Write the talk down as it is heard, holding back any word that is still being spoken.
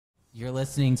You're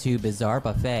listening to Bizarre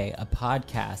Buffet, a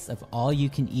podcast of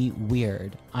all-you-can-eat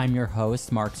weird. I'm your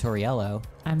host, Mark Torriello.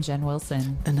 I'm Jen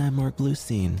Wilson. And I'm Mark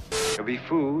Bluestein. There'll be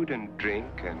food and drink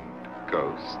and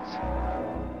ghosts,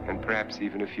 and perhaps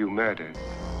even a few murders.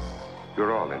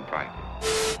 You're all invited.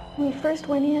 When we first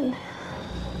went in,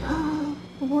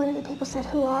 one of the people said,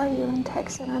 "Who are you?" And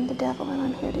Tex said, "I'm the devil, and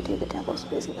I'm here to do the devil's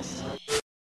business."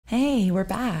 Hey, we're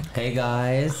back. Hey,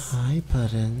 guys. Hi,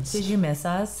 Puddins. Did you miss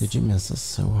us? Did you miss us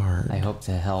so hard? I hope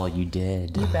to hell you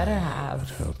did. You better have.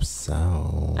 hope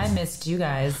so. I missed you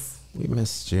guys. We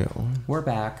missed you. We're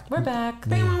back. We're back.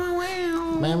 We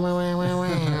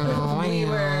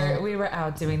were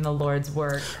out doing the Lord's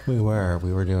work. We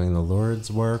were doing the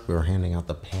Lord's work. We were handing out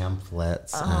the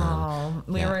pamphlets.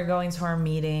 We were going to our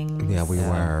meetings. Yeah,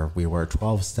 we were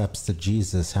 12 steps to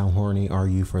Jesus. How horny are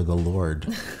you for the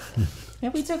Lord? Yeah,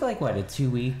 we took like, what, a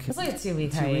 2-week? It's like a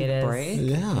 2-week hiatus. break?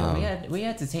 Yeah. We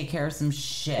had to take care of some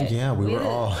shit. Yeah, we were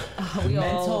all...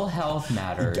 Mental health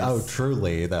matters. Oh,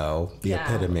 truly, though. The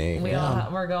epitome.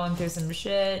 We're going through some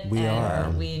shit.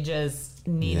 We just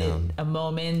needed a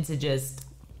moment to just...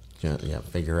 Yeah,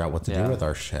 figure out what to do with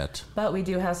our shit. But we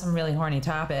do have some really horny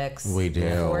topics. We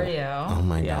do. For you. Oh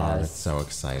my God, it's so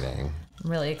exciting. I'm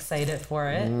really excited for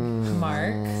it.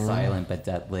 Mark. Silent but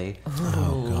deadly.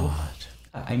 Oh God.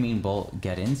 I mean, we'll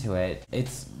get into it.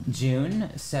 It's June,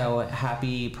 so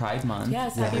happy Pride Month.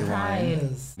 Yes, happy Pride.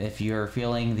 If you're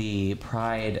feeling the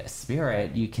Pride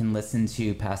spirit, you can listen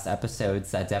to past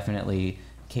episodes that definitely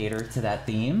cater to that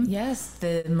theme. Yes,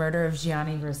 the murder of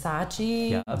Gianni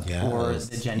Versace. Yeah, or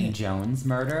the Jenny Jones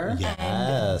murder. Yes.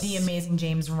 And the amazing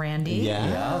James Randi.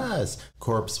 Yes.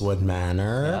 Corpsewood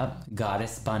Manor. Yep.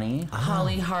 Goddess Bunny.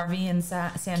 Holly Harvey and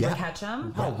Sandra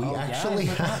Ketchum. Oh, we actually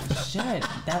have... Shit,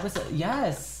 that was...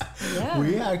 Yes. Yeah.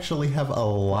 We actually have a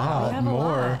lot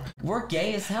more. We're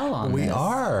gay as hell on We this.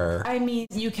 are. I mean,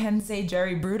 you can say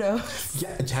Jerry Bruto.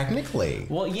 Yeah, technically.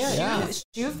 Well, yeah.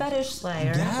 Shoe fetish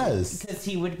slayer. Yes. Because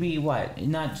he would be what?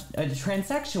 Not a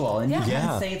transsexual, and you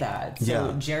can't say that.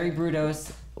 So Jerry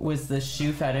Brudos was the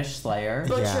shoe fetish slayer.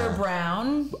 Butcher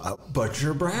Brown.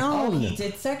 Butcher Brown. Oh, he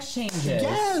did sex changes.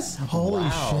 Yes. Holy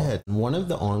shit. One of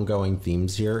the ongoing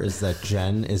themes here is that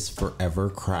Jen is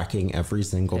forever cracking every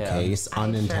single case,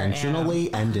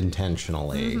 unintentionally and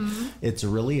intentionally. It's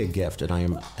really a gift, and I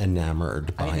am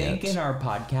enamored by it. I think in our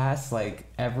podcast, like,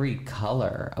 every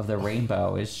color of the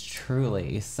rainbow is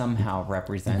truly somehow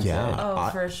represented. Yeah. Oh,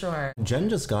 for sure. Jen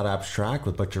just got abstract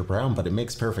with Butcher Brown, but it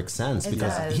makes perfect sense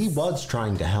because he was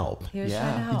trying to help. He was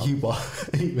trying to help. He was,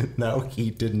 even though he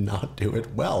did not do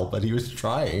it well, but he was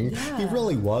trying. Yeah. He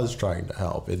really was trying to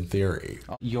help, in theory.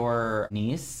 Your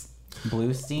niece,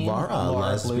 Bluestein, Laura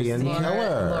lesbian Bluestein,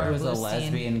 killer. Laura was a Bluestein.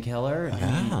 lesbian killer.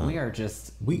 I mean, we are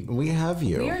just... We have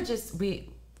you. We are just,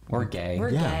 We're gay.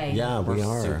 We're gay. Yeah, we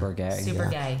are. Super gay. Super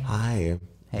gay. Hi.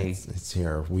 Hey. It's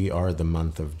here. We are the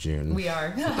month of June. We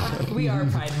are. We are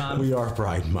Pride Month. We are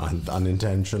Pride Month,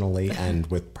 unintentionally and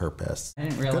with purpose. I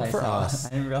didn't realize Good for us. I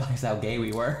didn't realize how gay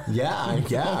we were.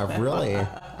 Yeah, really.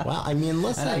 Well, I mean,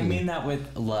 listen. And I mean that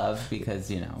with love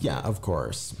because, you know. Yeah, of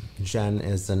course. Jen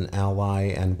is an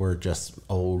ally, and we're just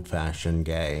old-fashioned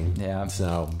gay. Yeah.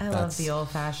 So I love the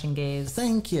old-fashioned gays.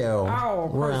 Thank you. Oh,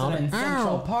 we're person in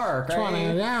Central Park, right?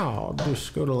 Trying it out. Do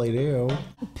scoodly-doo.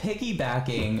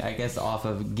 Piggybacking, I guess, off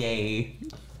of gay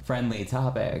friendly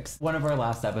topics. One of our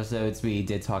last episodes, we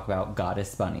did talk about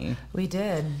Goddess Bunny. We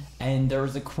did. And there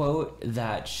was a quote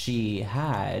that she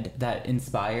had that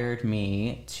inspired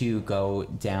me to go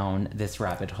down this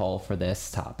rabbit hole for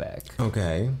this topic.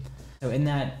 Okay. So in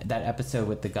that episode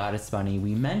with the Goddess Bunny,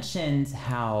 we mentioned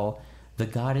how the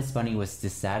Goddess Bunny was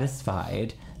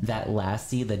dissatisfied that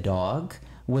Lassie the dog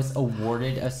was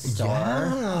awarded a star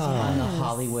on the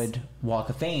Hollywood Walk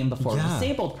of Fame before a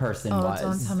disabled person was.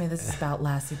 Don't tell me this is about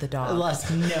Lassie the dog.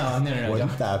 No.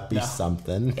 Wouldn't that be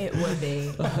something? It would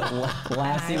be.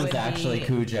 Lassie was actually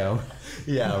Cujo.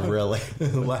 Yeah, really.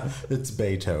 It's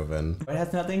Beethoven. It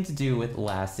has nothing to do with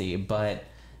Lassie, but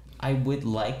I would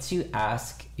like to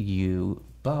ask you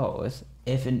both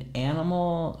if an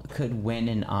animal could win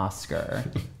an Oscar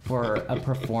for a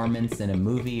performance in a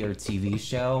movie or TV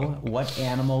show, what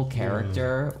animal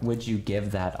character would you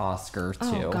give that Oscar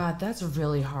to? Oh, God, that's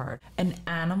really hard. An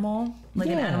animal? Like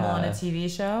an animal on a TV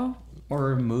show?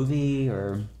 Or a movie,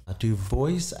 or... Do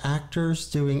voice actors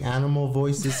doing animal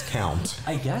voices count?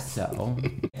 I guess so.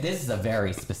 This is a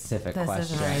very specific question.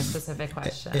 This is a very specific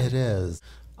question. It is.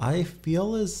 I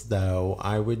feel as though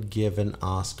I would give an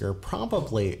Oscar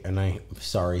probably, and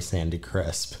sorry, Sandy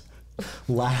Crisp.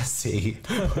 Lassie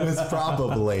was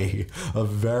probably a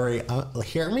very,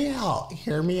 hear me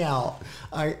out.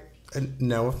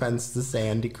 No offense to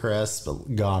Sandy Crisp,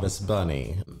 Goddess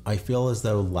Bunny. I feel as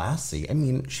though Lassie, I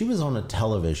mean, she was on a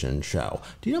television show.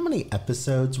 Do you know how many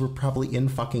episodes were probably in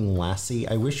fucking Lassie?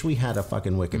 I wish we had a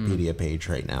fucking Wikipedia page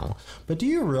right now. But do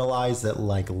you realize that,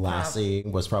 like, Lassie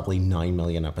was probably 9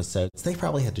 million episodes? They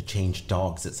probably had to change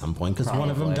dogs at some point because one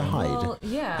of them died. Well,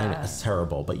 yeah. And it's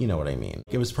terrible, but you know what I mean.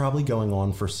 It was probably going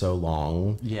on for so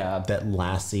long that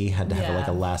Lassie had to have like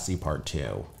a Lassie part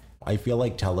 2. I feel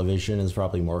like television is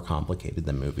probably more complicated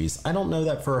than movies. I don't know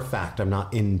that for a fact. I'm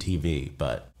not in TV,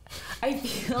 but I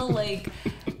feel like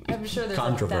I'm sure there's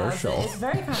controversial. It's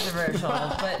very controversial,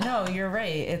 but no, you're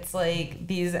right. It's like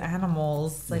these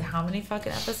animals. Like, how many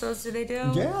fucking episodes do they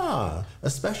do? Yeah,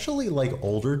 especially like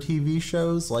older TV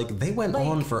shows. Like they went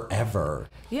on forever.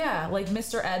 Yeah, like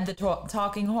Mr. Ed the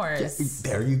talking horse.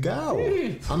 Yeah, there you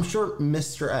go. I'm sure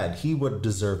Mr. Ed, he would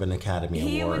deserve an Academy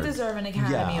Award. He would deserve an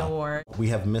Academy Award. We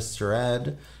have Mr.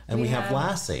 Ed and we have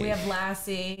Lassie. We have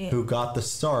Lassie, who got the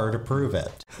star to prove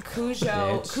it.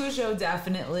 Cujo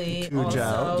definitely. Cujo,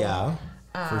 also. yeah.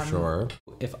 For sure.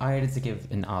 If I had to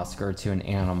give an Oscar to an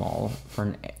animal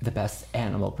for the best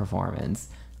animal performance,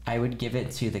 I would give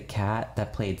it to the cat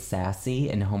that played Sassy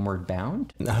in Homeward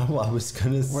Bound. Oh, I was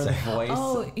gonna Where the say. voice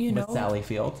was Sally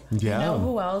Field. Yeah. You know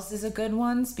who else is a good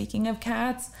one? Speaking of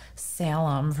cats,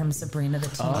 Salem from Sabrina the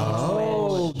Teenage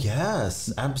Oh, Witch.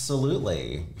 yes,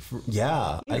 absolutely.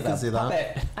 Yeah, I can see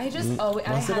that. I just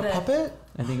Was it a puppet?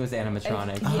 I think it was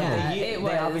animatronic. Yeah, they it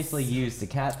was. obviously used the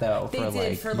cat though They for did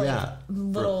like for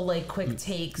little like quick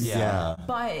takes. Yeah.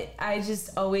 But I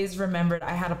just always remembered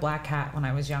I had a black cat when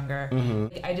I was younger.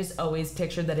 Mm-hmm. I just always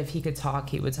pictured that if he could talk,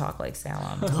 he would talk like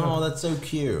Salem. Oh, that's so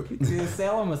cute.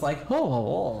 Salem was like,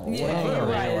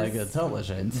 Yeah, like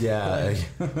intelligent. Yeah.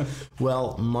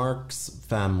 Well, Mark's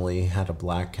family had a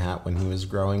black cat when he was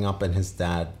growing up, and his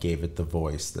dad gave it the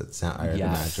voie that I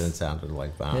imagine it sounded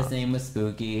like that. His name was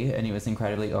Spooky, and he was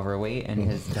incredibly overweight, and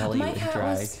his belly My was cat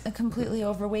dry. was completely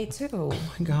overweight too. Oh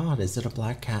my God, is it a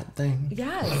black cat thing?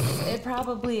 Yes, it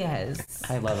probably is.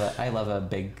 I love a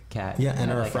big cat. Yeah,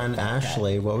 and I our like a friend fat cat.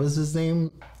 Ashley, what was his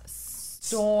name?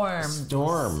 Storm.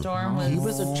 Storm was. He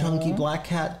was a chunky black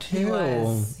cat too. He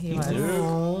was.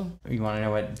 Oh. You want to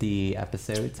know what the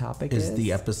episode topic is? Is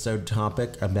the episode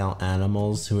topic about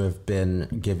animals who have been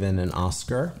given an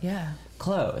Oscar? Yeah.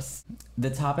 Close. The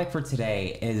topic for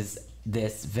today is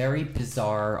this very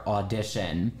bizarre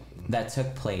audition that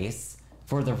took place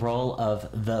for the role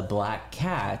of the Black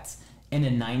Cat in a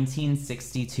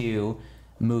 1962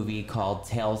 movie called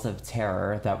Tales of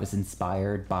Terror that was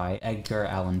inspired by Edgar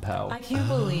Allan Poe. I can't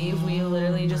believe we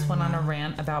literally just went on a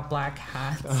rant about black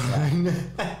cats.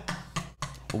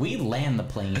 We land the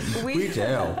plane. We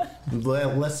do.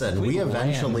 Listen, we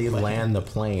eventually land the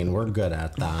plane. We're good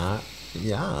at that.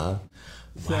 Yeah.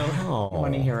 Wow.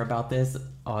 Want to hear about this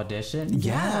audition?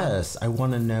 Yes. I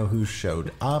want to know who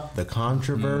showed up, the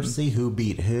controversy, who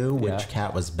beat who, which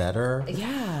cat was better.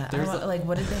 Yeah. Like,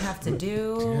 what did they have to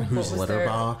do? Whose litter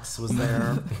box was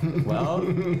there? Well,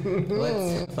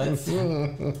 let's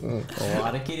a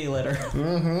lot of kitty litter.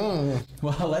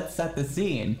 Well, let's set the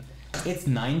scene. It's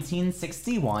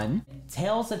 1961.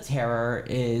 Tales of Terror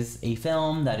is a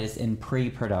film that is in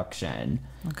pre-production.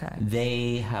 Okay.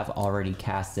 They have already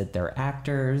casted their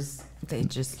actors. They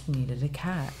just needed a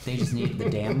cat. They just needed the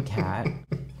damn cat.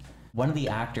 One of the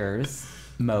actors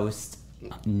most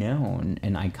known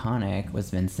and iconic was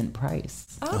Vincent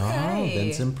Price. Okay. Oh,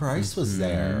 Vincent Price was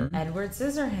there. Edward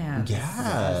Scissorhands.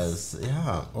 Yes,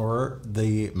 yeah. Or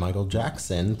the Michael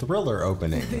Jackson Thriller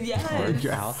opening. Yes.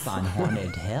 Or House on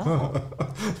Haunted Hill.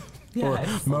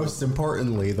 Yes. Or most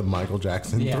importantly, the Michael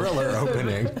Jackson Thriller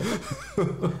opening.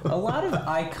 A lot of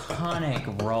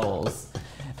iconic roles.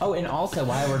 Oh, and also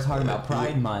while we're talking about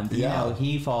Pride Month, you know,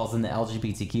 he falls in the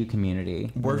LGBTQ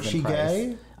community. Was she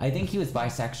gay? I think he was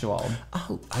bisexual.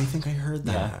 Oh, I think I heard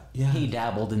that. Yeah. He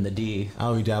dabbled in the D.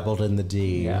 Oh, he dabbled in the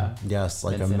D. Yeah. Yes,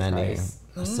 like Vincent a many. Price.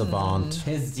 A savant.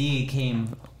 His D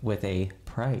came with a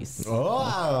price.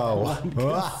 Oh.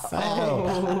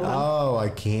 Oh, I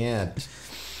can't.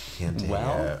 Can't take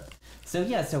it. So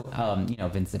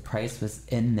Vincent Price was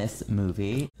in this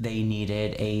movie. They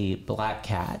needed a black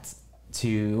cat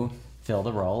to fill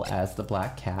the role as the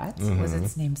Black Cat. Was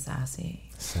its name Sassy?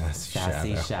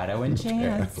 Sassy Shadow and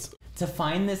Chance. To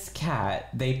find this cat,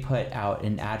 they put out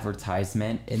an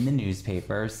advertisement in the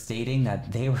newspaper stating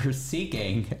that they were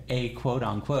seeking a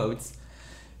quote-unquote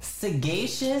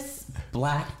Sagacious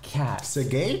black cat.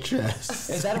 Sagacious.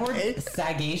 Is that a word?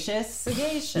 Sagacious?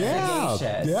 Sagacious. Yeah.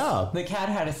 Sagacious. Yeah. The cat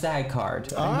had a SAG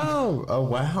card. Oh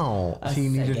wow. He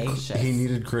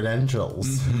needed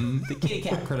credentials. The kitty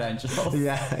cat credentials.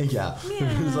 Yeah.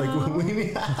 He's like, we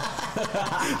need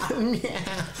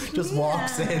just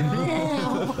walks in.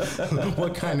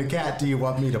 What kind of cat do you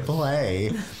want me to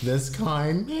play? This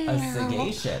kind? A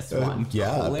sagacious one.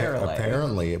 Yeah, Clearly.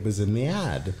 apparently it was in the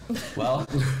ad. Well,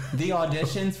 the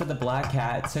auditions for the Black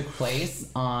Cat took place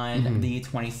on the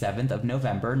 27th of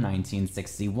November,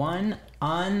 1961,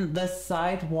 on the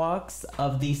sidewalks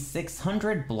of the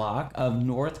 600 block of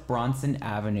North Bronson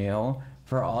Avenue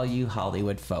for all you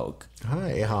Hollywood folk.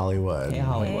 Hi, Hollywood. Hey,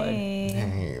 Hollywood.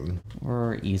 Hey.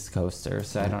 We're East Coasters,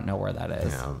 so I don't know where that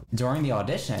is. Yeah. During the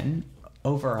audition,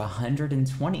 over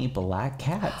 120 black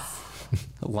cats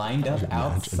lined up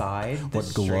outside the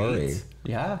What glory. street.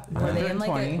 Yeah. Were they in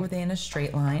 120. were they in a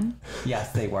straight line?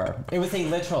 Yes, they were. It was a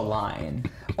literal line.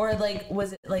 Or like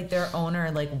was it like their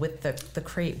owner like with the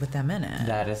crate with them in it?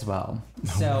 That as well.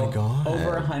 Oh So my God.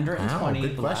 over 120 Wow,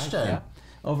 good black, question. yeah,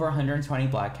 over 120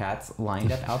 black cats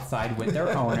lined up outside with their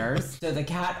owners. So the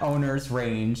cat owners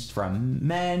ranged from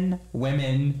men,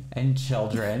 women, and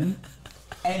children,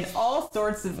 and all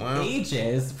sorts of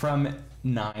ages from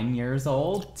 9 years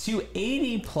old to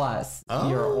 80 plus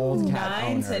year old cat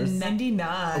 9 to owners.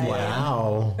 99.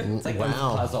 Wow. It's like those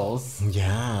puzzles.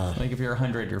 Yeah. Like if you're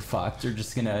 100, you're fucked. You're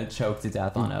just gonna choke to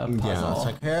death on a puzzle. Yeah, it's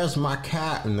like, here's my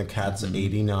cat, and the cat's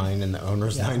 89, and the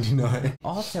owner's 99.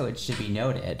 Also, it should be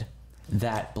noted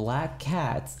that black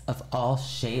cats of all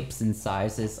shapes and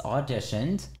sizes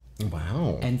auditioned,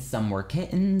 Wow. and some were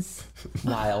kittens,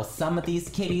 while some of these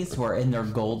kitties were in their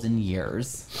golden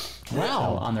years.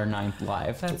 Wow. On their 9th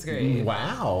life. That's great.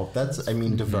 Wow. That's, I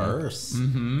mean, diverse.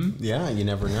 Mm-hmm. Yeah, you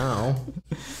never know.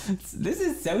 This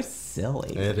is so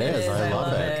silly. It is. I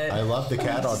love it. it. I love the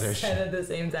cat Said audition. at the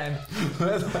same time.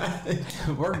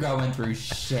 We're going through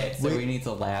shit, so we need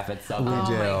to laugh at something. Oh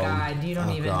do. my God, you don't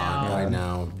even know. I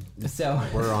know. So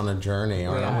We're on a journey,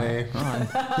 aren't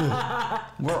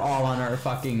we? we're all on our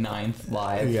fucking 9th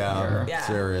live Yeah, here. Yeah.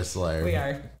 seriously. We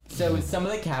are. So some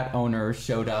of the cat owners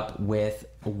showed up with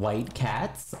white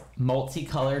cats,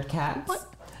 multicolored cats,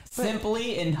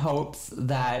 simply in hopes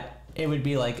that it would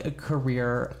be like a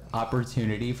career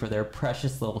opportunity for their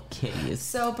precious little kitties.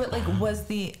 So, but like, was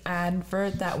the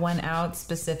advert that went out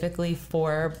specifically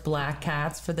for black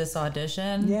cats for this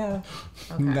audition? Yeah.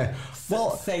 No.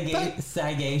 Well,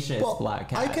 Sagacious black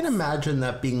cats. I can imagine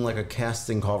that being like a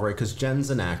casting call, right? Because Jen's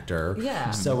an actor.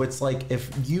 Yeah. So it's like if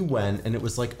you went and it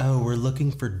was like, oh, we're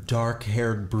looking for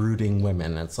dark-haired, brooding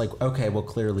women. It's like, okay, well,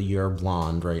 clearly you're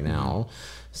blonde right now.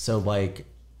 So, like,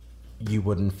 you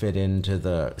wouldn't fit into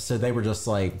the... So they were just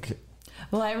like...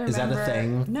 Well, I remember. Is that a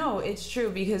thing? No, it's true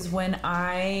because when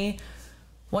I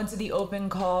went to the open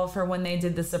call for when they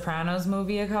did the Sopranos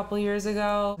movie a couple years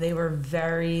ago, they were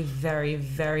very, very,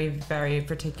 very, very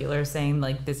particular, saying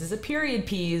like, this is a period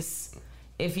piece.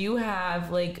 If you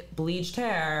have like bleached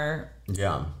hair,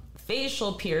 Yeah.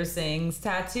 facial piercings,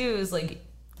 tattoos, like,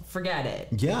 forget it.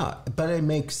 Yeah, but it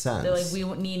makes sense. They're like, we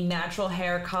need natural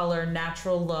hair color,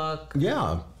 natural look.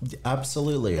 Yeah,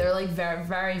 absolutely. They're like very,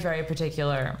 very, very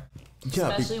particular. Yeah,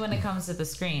 Especially when it comes to the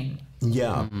screen.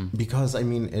 Yeah, because I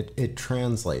mean, it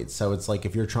translates. So it's like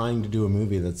if you're trying to do a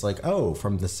movie that's like, oh,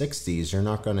 from the 60s, you're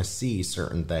not going to see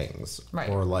certain things. Right.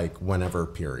 Or like whenever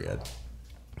period.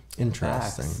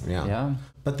 Interesting. Facts. Yeah. Yeah.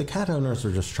 But the cat owners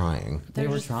are just trying. They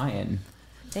were just- trying.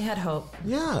 They had hope.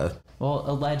 Yeah. Well,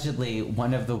 allegedly,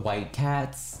 one of the white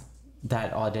cats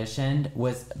that auditioned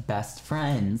was best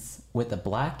friends with a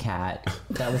black cat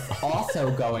that was also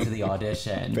going to the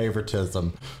audition.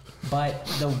 Favoritism. But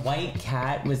the white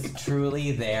cat was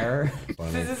truly there.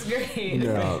 This is great.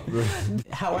 Yeah.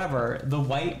 However, the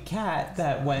white cat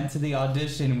that went to the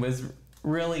audition was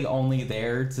really only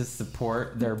there to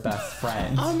support their best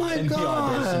friend Oh my in the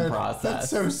audition god. process. That's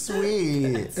so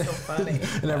sweet. So funny.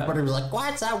 And everybody was like,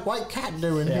 what's that white cat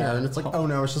doing here? And it's like, oh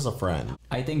no, it's just a friend.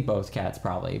 I think both cats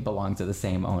probably belong to the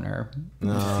same owner.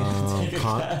 No.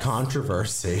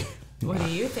 Controversy. What do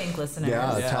you think, listeners?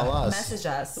 Yeah, tell us. Message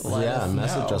us. Let yeah, us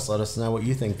message know. us. Let us know what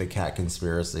you think the cat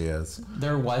conspiracy is.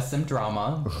 There was some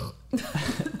drama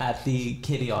at the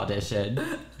kitty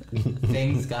audition.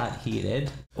 Things got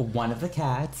heated. One of the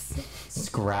cats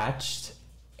scratched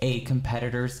a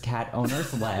competitor's cat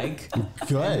owner's leg.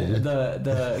 Good.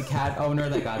 The cat owner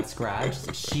that got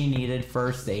scratched, she needed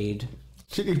first aid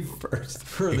She did first.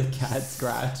 for the cat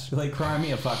scratch. Like, cry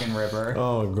me a fucking river.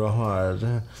 Oh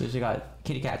god. So she got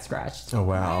kitty cat scratched. Oh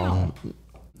wow.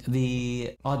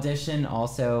 The audition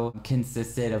also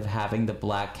consisted of having the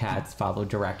black cats follow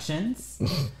directions.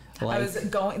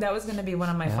 That was going to be one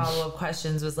of my follow-up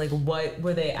questions, was like, what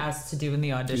were they asked to do in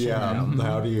the audition room?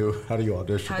 How do you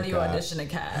audition? How do you audition a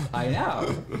cat? I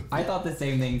know. I thought the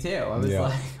same thing too. I was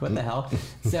like, what the hell?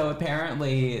 So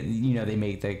apparently, they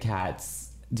make the cats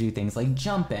do things like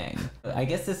jumping. I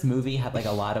guess this movie had like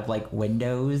a lot of like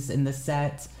windows in the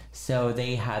set. So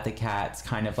they had the cats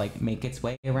kind of like make its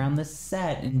way around the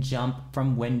set and jump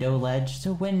from window ledge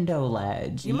to window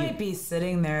ledge. You might be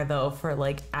sitting there though for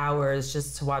like hours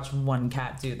just to watch one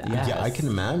cat do that. Yes. Yeah, I can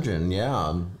imagine.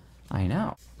 Yeah. I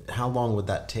know. How long would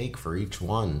that take for each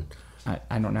one?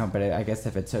 I don't know, but I guess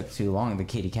if it took too long, the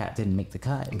kitty cat didn't make the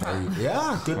cut.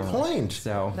 Yeah, good point.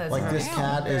 So, That's like right. this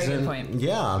cat Very good isn't. point.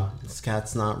 Yeah, this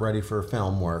cat's not ready for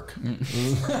film work.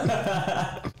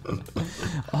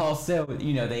 also,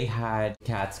 they had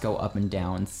cats go up and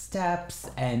down steps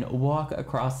and walk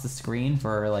across the screen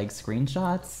for like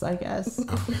screenshots, I guess.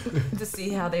 To see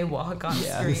how they walk on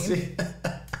screen.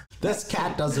 This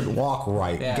cat doesn't walk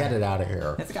right. Yeah. Get it out of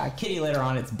here. It's got kitty litter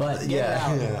on its butt. Get it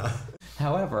out. Yeah.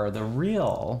 However, the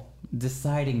real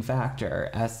deciding factor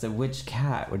as to which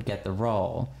cat would get the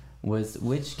role was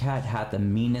which cat had the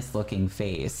meanest looking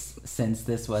face, since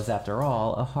this was, after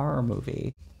all, a horror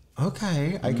movie.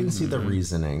 Okay, I can see the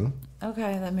reasoning.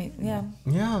 Okay,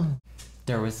 Yeah.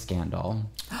 There was scandal.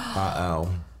 Uh-oh.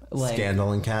 Like-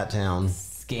 Scandal in Cat Town.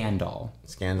 Scandal.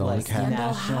 Scandal in Like Cat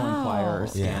National how? Enquirer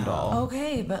scandal.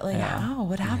 Okay, but like, Yeah. how?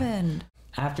 What happened?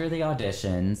 After the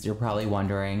auditions, you're probably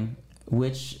wondering,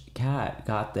 which cat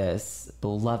got this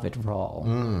beloved role?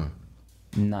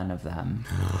 None of them.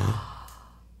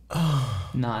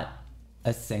 Not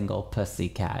a single pussy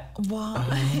cat. What? Oh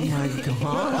my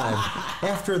god.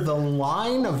 After the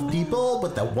line of people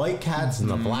with the white cats and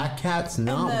the black cats,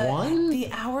 not one? The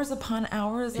hours upon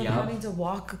hours of Yup. having to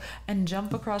walk and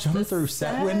jump across Jump the through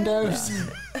set windows?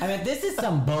 I mean, this is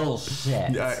some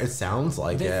bullshit. Yeah, it sounds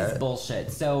like This is it.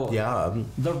 bullshit. So Yeah.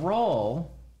 the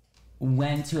role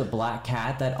went to a black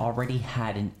cat that already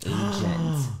had an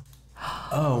agent.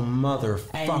 Oh,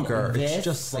 motherfucker. And this- It's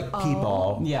just like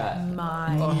people. Yeah.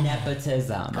 My.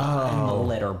 Nepotism in the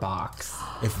litter box.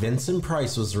 If Vincent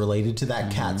Price was related to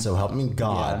that cat, so help me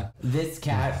God. This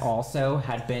cat also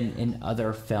had been in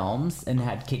other films and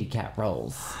had kitty cat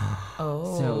roles.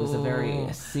 Oh. So it was a very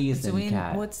seasoned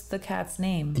cat. What's the cat's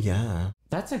name? Yeah.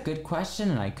 That's a good question,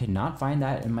 and I could not find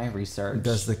that in my research.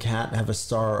 Does the cat have a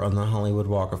star on the Hollywood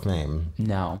Walk of Fame?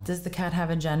 No. Does the cat have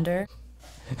a gender?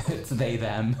 It's they,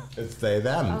 them. It's they,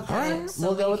 them. All right,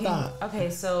 we'll go with that. Okay,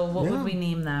 so what would we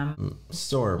name them?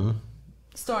 Storm.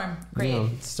 Storm. Great. Yeah,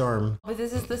 Storm. But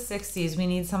this is the 60s. We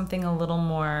need something a little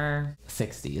more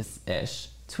 60s-ish.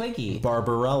 Twiggy.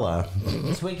 Barbarella.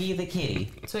 Twiggy the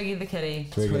kitty. Twiggy the kitty.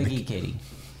 Twiggy kitty.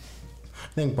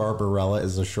 I think Barbarella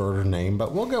is a shorter name,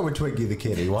 but we'll go with Twiggy the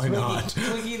kitty. Why not?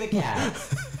 Twiggy the cat.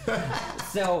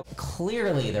 So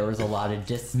clearly there was a lot of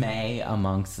dismay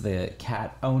amongst the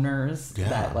cat owners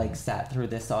that like sat through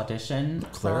this audition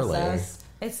process.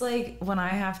 It's like when I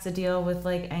have to deal with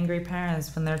like angry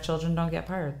parents when their children don't get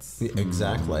parts.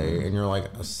 Exactly. And you're like,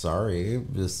 sorry,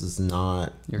 this is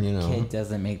not, Your kid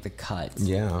doesn't make the cut.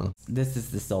 Yeah. This is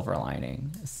the silver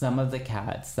lining. Some of the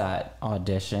cats that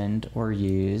auditioned were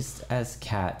used as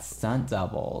cat stunt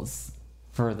doubles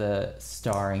for the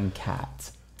starring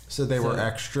cat. So they were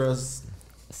extras.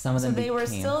 Some of So them they were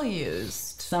became- still used.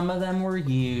 Some of them were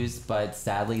used, but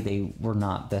sadly they were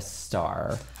not the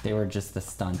star. They were just the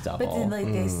stunt double. But did like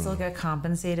they still get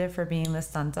compensated for being the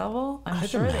stunt double? I'm I'd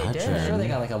sure they imagine. I'm sure did. they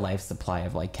got like a life supply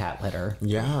of like cat litter.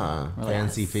 Yeah. Or, like,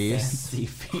 Fancy feast. Fancy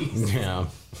feast. Yeah.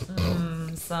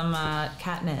 Some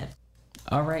catnip.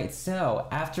 All right, so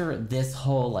after this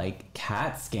whole like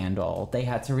cat scandal, they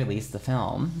had to release the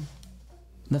film.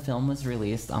 The film was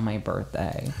released on my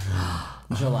birthday,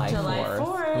 July 4th.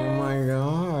 Oh my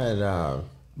god.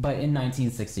 But in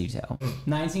 1962.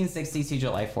 1962,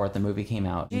 July 4th, the movie came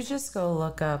out. Did you just go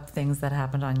look up things that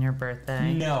happened on your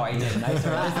birthday? No, I didn't. I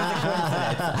swear, this is a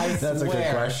coincidence. I That's swear. a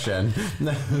good question.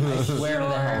 I swear to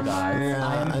the hell, guys. Yeah,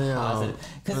 I'm I know. positive.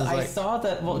 Because I was I like- saw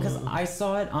that, because I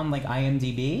saw it on like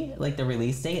IMDb, like the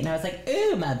release date, and I was like,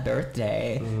 ooh, my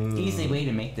birthday. Easy way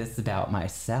to make this about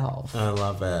myself. I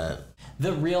love it.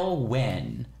 The real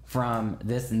win from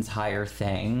this entire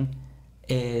thing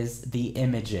is the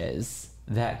images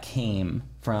that came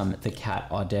from the cat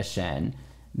audition.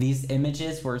 These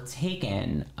images were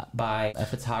taken by a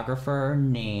photographer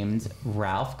named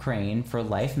Ralph Crane for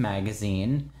Life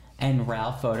magazine, and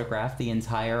Ralph photographed the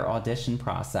entire audition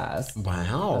process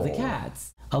Wow. of the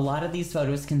cats. A lot of these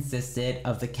photos consisted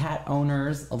of the cat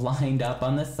owners lined up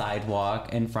on the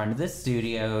sidewalk in front of the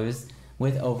studios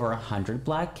with over 100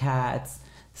 black cats.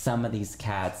 Some of these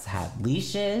cats had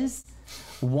leashes.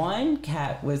 One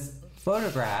cat was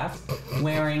photographed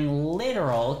wearing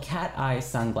literal cat eye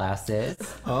sunglasses.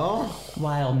 Oh.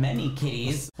 While many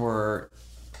kitties were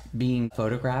being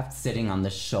photographed sitting on the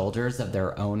shoulders of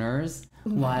their owners,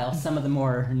 while some of the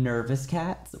more nervous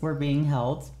cats were being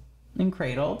held and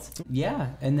cradled.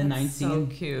 Yeah, in the So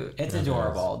cute. It's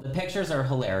adorable. The pictures are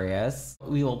hilarious.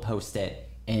 We will post it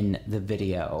in the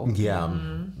video Yeah. of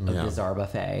Yeah. Bizarre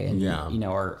Buffet and Yeah. you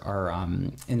know our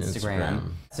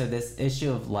Instagram. So this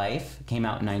issue of Life came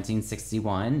out in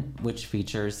 1961, which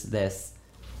features this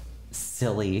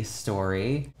silly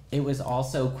story. It was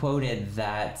also quoted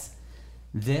that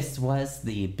this was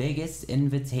the biggest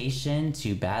invitation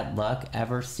to bad luck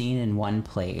ever seen in one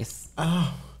place.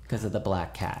 Oh. Because of the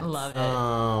black cats. Love it.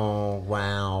 Oh,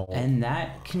 wow. And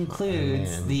that concludes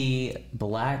Man. the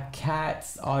Black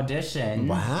Cats audition.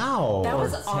 Wow. That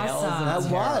was Tales of awesome. That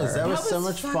was. That That was so was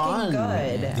much fucking fun.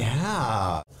 good.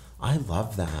 Yeah. I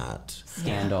love that.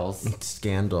 Scandals.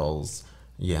 Scandals.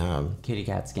 Yeah. Kitty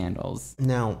cat scandals.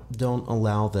 Now, don't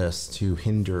allow this to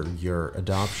hinder your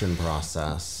adoption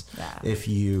process. Yeah. If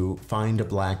you find a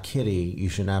black kitty, you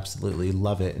should absolutely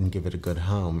love it and give it a good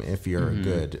home if you're a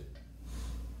good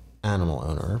animal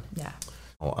owner. Yeah.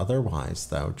 Well, otherwise,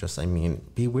 though,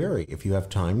 be wary. If you have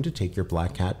time to take your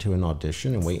black cat to an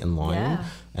audition and wait in line, Yeah.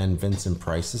 and Vincent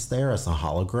Price is there as a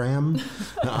hologram,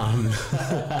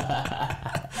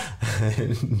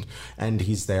 and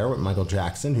he's there with Michael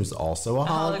Jackson, who's also a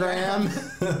hologram.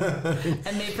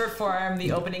 And they perform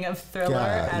the opening of Thriller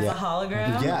as a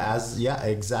hologram. Yeah,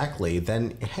 exactly.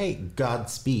 Then, hey,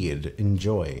 Godspeed,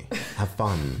 enjoy, have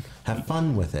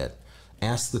fun with it.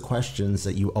 Ask the questions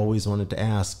that you always wanted to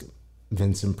ask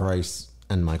Vincent Price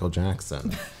and Michael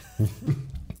Jackson.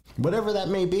 Whatever that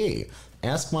may be.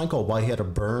 Ask Michael why he had a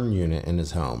burn unit in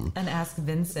his home. And ask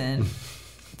Vincent,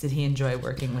 did he enjoy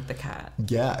working with the cat?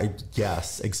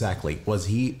 Yes, exactly.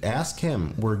 Ask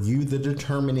him, were you the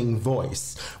determining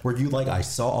voice? Were you like, I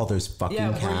saw all those fucking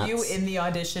cats? Were you in the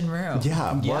audition room?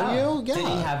 Yeah, were you? Yeah. Did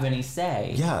he have any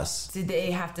say? Yes. Did they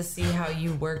have to see how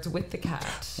you worked with the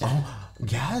cat? Oh,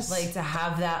 yes. Like to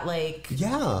have that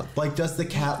Yeah. Like, does the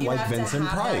cat you like have Vincent to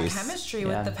have Price? that chemistry Yeah.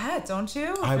 with the pet, don't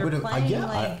you? If I you're would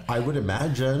playing, I would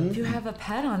imagine. if you have a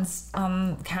pet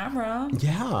on camera.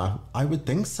 Yeah, I would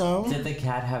think so. Did the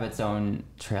cat have its own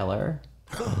trailer?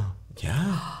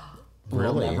 Yeah. We'll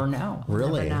Really? never know.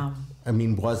 Really? Never know. I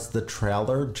mean, was the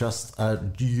trailer just a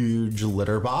huge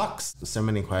litter box? So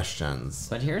many questions.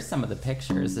 But here's some of the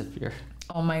pictures if you're...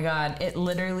 Oh my god, it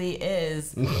literally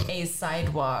is a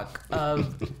sidewalk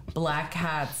of black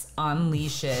cats on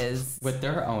leashes. With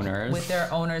their owners. With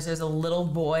their owners, there's a little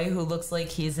boy who looks like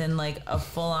he's in like a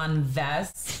full-on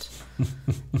vest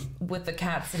with the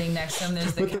cat sitting next to him.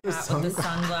 There's the cat with the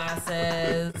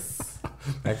sunglasses.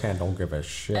 That cat don't give a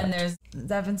shit. And there's, is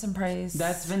that Vincent Price?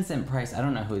 That's Vincent Price. I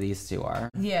don't know who these two are.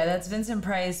 Yeah, that's Vincent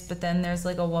Price, but then there's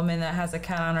like a woman that has a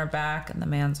cat on her back and the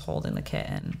man's holding the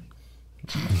kitten.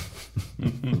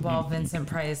 While Vincent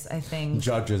Price, I think...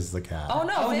 Judges the cat. Oh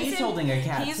no, Oh, Vincent, he's holding a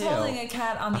cat, He's too. holding a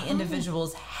cat on the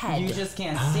individual's head. You just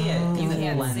can't see it. 'cause You it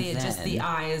can't blends see it, just in. the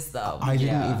eyes though. I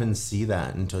didn't Yeah. even see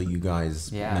that until you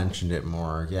guys Yeah. mentioned it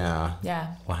more. Yeah. Yeah.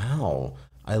 Wow.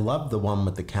 I love the one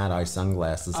with the cat eye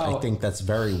sunglasses. I Oh. think that's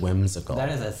very whimsical. That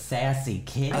is a sassy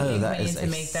kitty. I think that we is need to a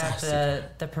make that sassy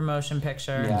the promotion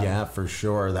picture. Yeah. Yeah, for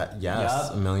sure. That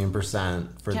Yup.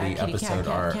 1,000,000% for Cat, the kitty, episode cat,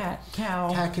 art. cat,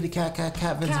 cow. Cat, kitty, cat,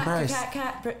 Vincent Price.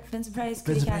 Vincent Price,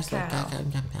 kitty Vincent cat, Price,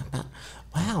 cow.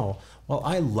 Wow. Well,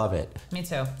 I love it. Me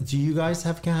too. Do you guys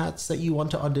have cats that you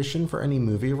want to audition for any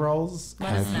movie roles?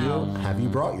 Let us know. Have you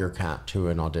brought your cat to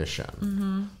an audition?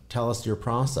 Mm-hmm. Tell us your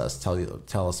process.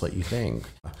 Tell us what you think.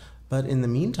 But in the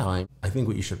meantime, I think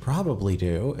what you should probably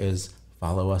do is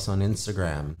follow us on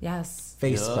Instagram, Yes.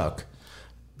 Facebook.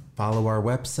 Follow our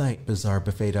website,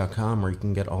 bizarrebuffet.com, where you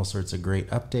can get all sorts of great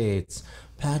updates.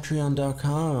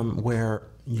 Patreon.com, where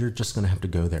you're just going to have to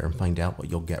go there and find out what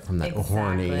you'll get from that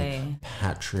horny Exactly.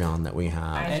 Patreon that we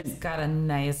have. I just got a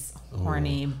nice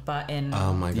horny button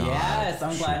Oh my God. Yes,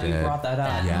 I'm She glad you did. brought that up.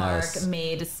 that yes. Mark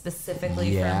made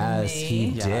specifically Yes, for me. he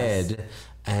Yes. did.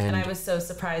 And I was so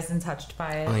surprised and touched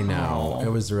by it. I know. Oh. It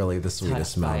was really the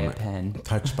sweetest Touched by a moment. pin.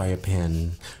 Touched by a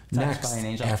pin. Next, by an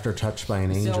angel. after Touched by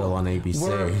an Angel So on ABC.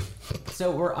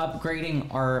 we're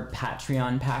upgrading our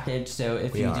Patreon package. So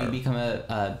if We you are. do become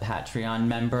a Patreon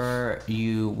member,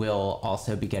 you will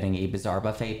also be getting a Bizarre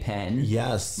Buffet pin.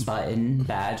 Yes. Button,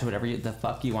 badge, whatever the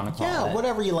fuck you want to call it. Yeah,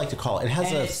 whatever you like to call it? It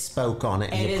has a it's- spoke on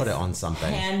it, and you put it on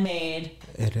something. Handmade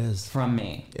It is. from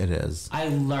me. It is. I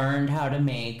learned how to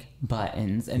make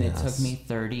buttons, and it took Yes. me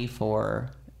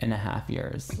 34.5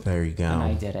 years. There you go. And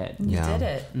I did it. You Yeah. did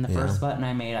it. And the first button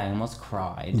I made, I almost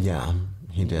cried. Yeah,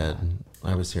 he did.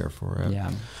 I was here for it.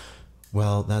 Yeah.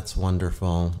 Well, that's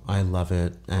wonderful. I love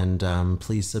it. And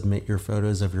please submit your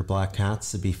photos of your black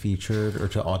cats to be featured or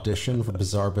to audition for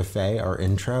Bizarre Buffet, our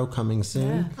intro coming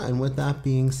soon. Yeah. And with that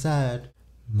being said,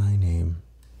 my name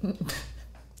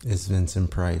is Vincent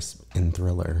Price in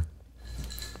Thriller.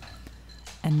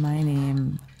 And my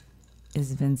name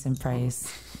is Vincent Price,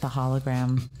 the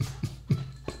hologram.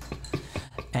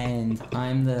 And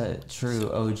I'm the true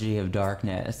OG of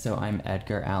darkness, so I'm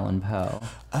Edgar Allan Poe.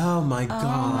 Oh my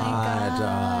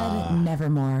God.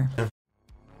 Nevermore.